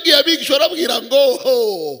Yesu yabwiye abigishwa, arabwira ngo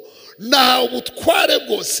nahawe ubutware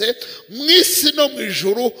bwose mu isi no mu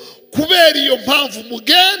ijuru. Kubera iyo mpamvu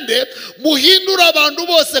mugende muhindura abantu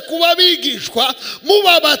bose kuba bigishwa,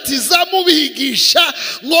 mubabatiza mubigisha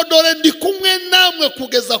ngo dore ndi kumwe namwe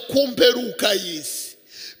kugeza ku mperuka y'isi.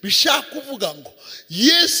 Bishaka kuvuga ngo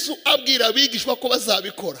Yesu abwira abigishwa ko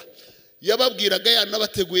bazabikora, yababwiraga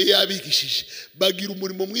yanabateguye yabigishije. Bagira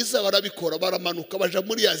umurimo mwiza barabikora, baramanuka baja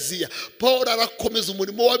muri Aziya. Paul arakomeza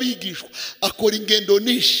umurimo w'abigishwa, akora ingendo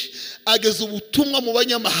nishi, ageza ubutumwa mu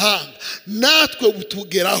banyamahanga, natwe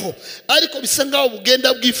butugeraho. Ariko bisa ngaho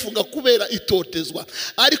bugenda bwifunga kubera itotezwa.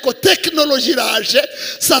 Ariko technology iraje,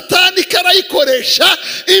 Satani karayikoresha,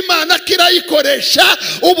 Imana kirayikoresha.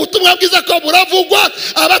 Ubutumwa bwiza ko buravugwa,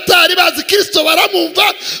 abatari bazi Kristo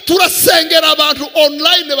baramumva. Turasengera abantu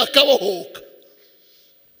online bakabohoka.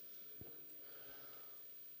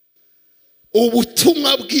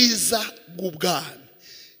 Ubutumwa bwiza bw'ubwami,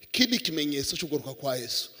 kindi kimenyetso cy'uguruka kwa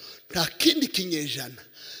Yesu. Nta kindi kinyejana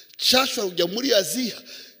cyashobora kujya muri Aziya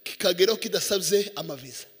kikageraho kidasabye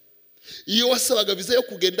amaviza. Iyo wasabaga viza yo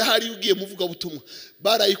kugenda hari ugiye muvuga butumwa,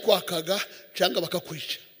 barayikwakaga cyangwa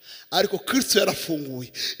bakakwica. ariko Kristo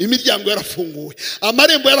yarafunguye, imiryango yarafunguye,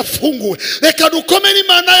 amarembo yarafunguye. Reka dukomere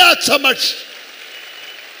Imana yacu amashi.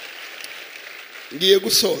 Ngiye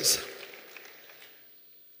gusoza.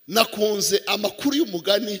 Nakunze amakuru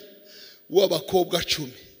y'umugani w'abakobwa 10.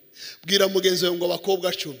 Bwira mugenzi wawe ngo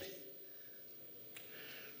abakobwa 10.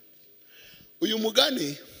 Uyu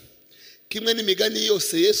mugani kimwe n'imigani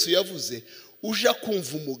yose Yesu yavuze, uja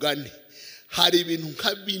kumva umugani hari ibintu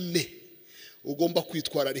nka 4 ugomba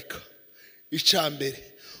kwitwararika.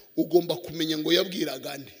 Icambere, ugomba kumenya ngo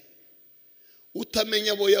yabwiraga nde.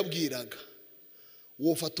 Utamenya abo yabwiraga,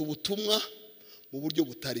 wofata ubutumwa mu buryo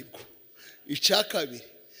butari bwo. Icakabiri,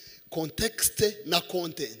 context na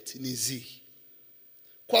content nizihe.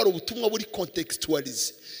 Kwari ubutumwa buri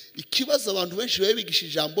contextualize. Ikibazo abantu benshi babigisha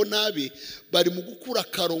ijambo nabi, bari mu gukura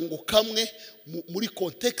karongo kamwe muri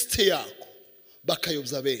context yako,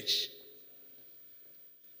 bakayobya benshi.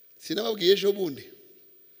 Sinababwiye ejo bundi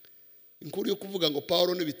inkuru yo kuvuga ngo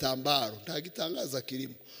Paulo n'ibitambaro nta gitangaza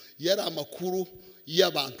kirimo. Yari amakuru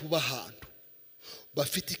y'abantu bahantu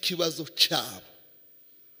bafite ikibazo cyabo.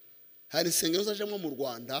 Hari insengero zajemo mu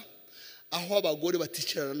Rwanda aho abagore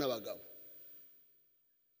baticarana n'abagabo.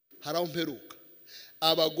 Haraho mperuka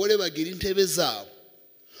abagore bagira intebe zabo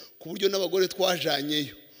ku buryo n'abagore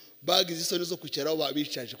twajanyeyo bagize isoni zo kwicara aho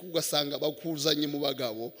babicaje, kuko ugasanga bakuzanye mu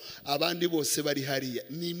bagabo, abandi bose bari hariya.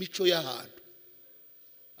 Ni imico y'ahantu.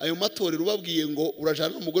 Ayo matorero ubabwiye ngo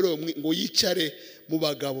urajana n'umugore ngo yicare mu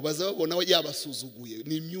bagabo, baza babona yabasuzuguye.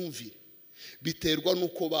 Ni imyumvire, biterwa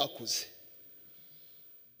nuko bakuze.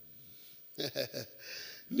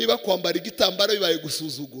 Niba kwambara igitambaro bibaye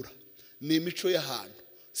gusuzugura, ni imico y'ahantu,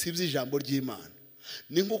 sibyo ijambo ry'Imana.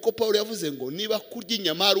 Ni nkuko Paulo yavuze ngo niba kurya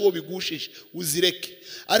inyama ari uwo bigushije uzireke,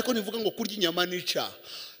 ariko nivuga ngo kurya inyama nica.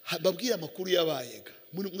 Babwira amakuru yabayega.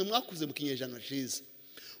 Mwe mwakuze mu kinyejana cyiza,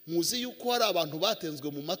 muzi yuko hari abantu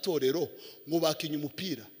batenzwe mu matorero ngo bakinye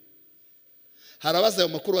umupira. Harabaza ayo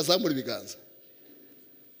makuru bazamura ibiganza.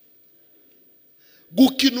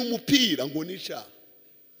 Gukina umupira ngo nica.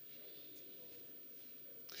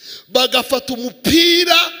 Bagafata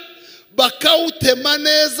umupira bakawutema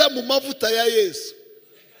neza mu mavuta ya Yesu,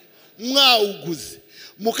 mwawuguze,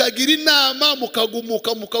 mukagira inama,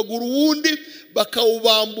 mukagumuka, mukagura uwundi,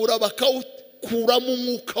 bakawubambura, bakawukuramo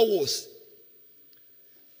umwuka wose.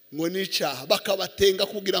 Ngo nicyaha, bakabatenga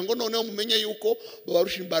kugira ngo noneho mumenye yuko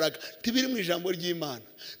babarusha imbaraga. Tibiri mu ijambo ry'Imana,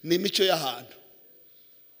 ni imico y'ahantu.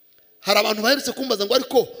 Hari abantu baherutse kumbaza ngo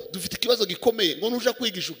ariko dufite ikibazo gikomeye, ngo nuja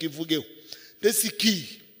kwigisha ukivugeho. Ndetse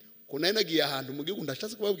iki ko nari nagiye ahantu mu gihugu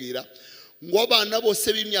ndashatse kubabwira ngo abana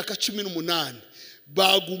bose b'imyaka 18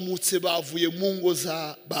 bagumutse bavuye mu ngo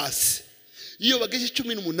za base. Iyo bageje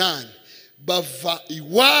 18 bava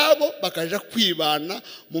iwabo bakaja kwibana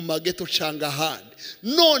mu mageto canga handi.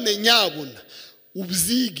 None nyabuna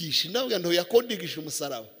ubyigisha nabwo nto yakondigisha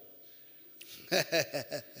umusaraba.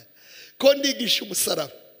 Kondigisha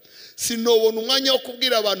umusaraba. Sinobona umwanya wo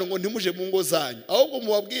kubwira abantu ngo ntimuje mu ngo zanyu, ahubwo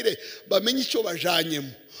mubabwire bamenye icyo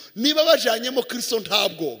bajanyemo. Niba bajanyemo Kristo nta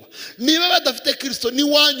bwoba, niba badafite Kristo ni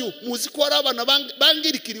wanyu. Muzi ko ari abana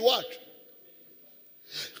bangirikira iwacu,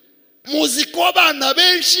 muzi ko abana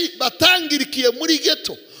benshi batangirikiye muri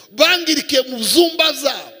geto, bangirikiye mu zumba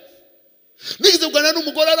zabo. Nigize bwana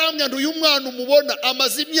n'umugore aramya ndo uyu mwana umubona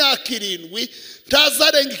amaze imyaka 7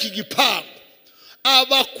 ntazarenga iki gipangu,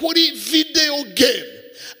 aba kuri video game,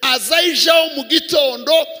 azayijaho mu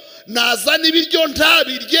gitondo, naza n'ibiryo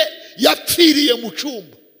ntabirye, yapfiriye mu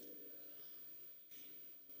cyumba.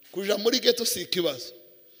 Kuja muri geto si ikibazo,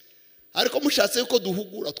 ariko mushatse yuko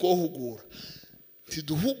duhugura, twohugura.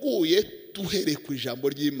 Tiduhuguye duhereye ku ijambo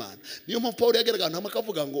ry'Imana. Niyo mpamvu Paulo yageragana hamwe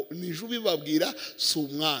akavuga ngo nije ubibabwira si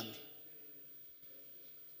umwami.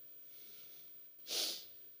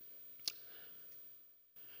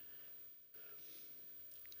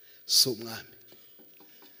 Si umwami.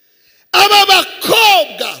 Aba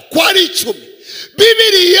bakobwa kwa ari 10,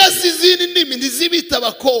 Bibiliya zizindi ndimi ntizibita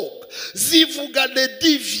abakobwa, zivuga les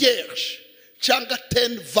 10 vierges cyangwa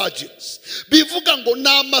 10 virgins. Bivuga ngo ni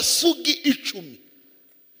amasugi 10.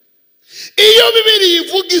 Iyo Bibiliya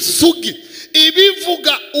ivuga isugi,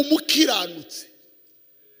 ibivuga umukiranutsi.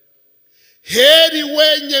 Heri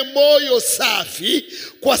wenye moyo safi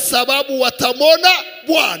kwa sababu watamona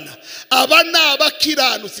Bwana. Aba ni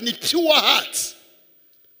abakiranutsi, ni pure hearts.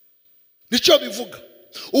 Nico bivuga.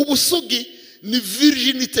 Ubusugi ni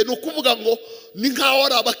virginity, no kuvuga ngo ni nkaho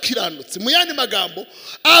ari abakiranutsi. Mu yandi magambo,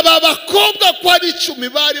 aba bakobwa kwa ari 10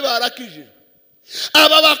 bari barakijije.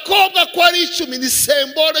 Aba bakobwa kwa ari 10 ni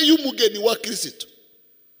sembole y'umugeni wa Kristo.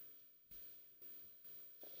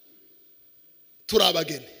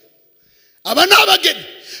 Turabageni. Aba nabageni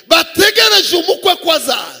bategereje umukwe kwa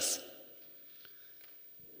zaza.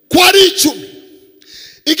 kwa ari 10.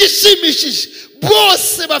 Igishimishije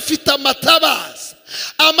bose bafite amatabaza.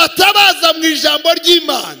 Amatabaza mu ijambo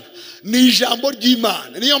ry'Imana ni ijambo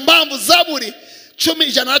ry'Imana. Niyo mpamvu Zaburi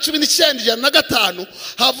 119:105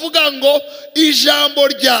 havuga ngo ijambo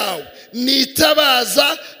ryawe ni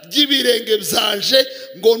itabaza ry'ibirenge byanje,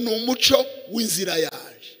 ngo ni umuco w'inzira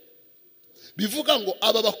yaje. Bivuga ngo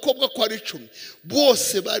aba bakobwa kwa ari 10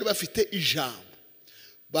 bose bari bafite ijambo,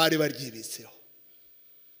 bari baryibitseho.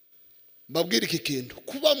 Mbabwira iki kintu,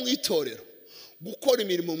 kuba mu itorero, gukora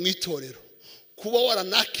imirimo mu itorero, kuba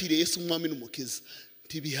waranakiriye Yesu umwami n'umukiza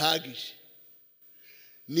ntibihagije.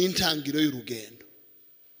 Ni intangiriro y'urugendo,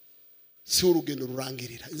 si urugendo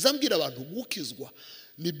rurangirira. Nzambwira abantu gukizwa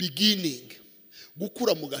ni beginning,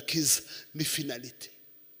 gukura mu gakiza ni finality.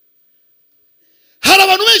 Hari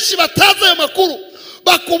abantu benshi batazi ayo makuru,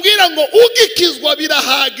 bakubwira ngo ugikizwa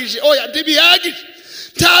birahagije. Oya, ntibihagije.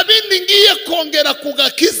 Nta bindi ngiye kongera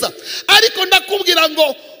kugakiza. Ariko ndakubwira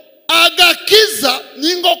ngo agakiza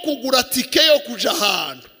ni ngo kugura tike yo kuja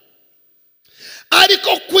ahantu,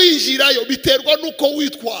 ariko kwinjirayo biterwa nuko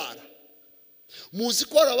witwara. Muzi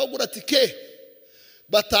ko hari abagura tike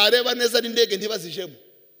batareba neza n'indege ntibazijemo,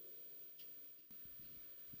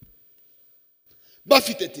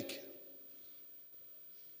 bafite tike.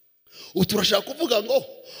 Uturashaka kuvuga ngo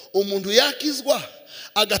umuntu yakizwa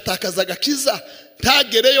agatakaza agakiza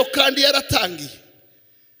ntagereyo kandi yaratangiye.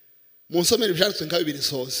 Munsomera ibyanditswe nka 2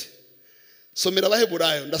 soze. Somera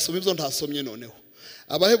Abaheburayo, ndasoma ibyo ntasomye noneho.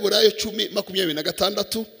 Abaheburayo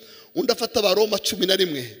 10:26, undi afata Abaroma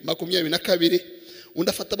 11:22, undi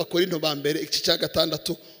afata Abakorinto ba mbere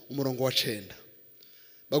 6:9.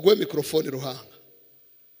 Baguhe mikrofone ruhanga.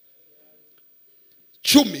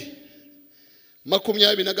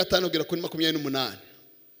 10:25 kugera kuri 28.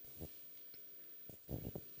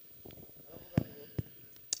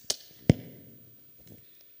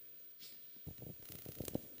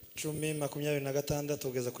 10:26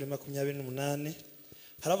 tugeza kuri 28.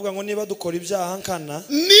 Haravuga ngo niba dukora ibyaha nkana,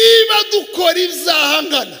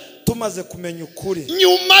 tumaze kumenya ukuri,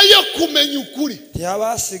 nyuma yo kumenya ukuri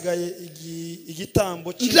ntiyabasigaye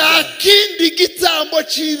igitambo nta kindi gitambo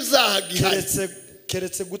cy'ibyaha gihari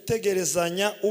keretse gutegerezanya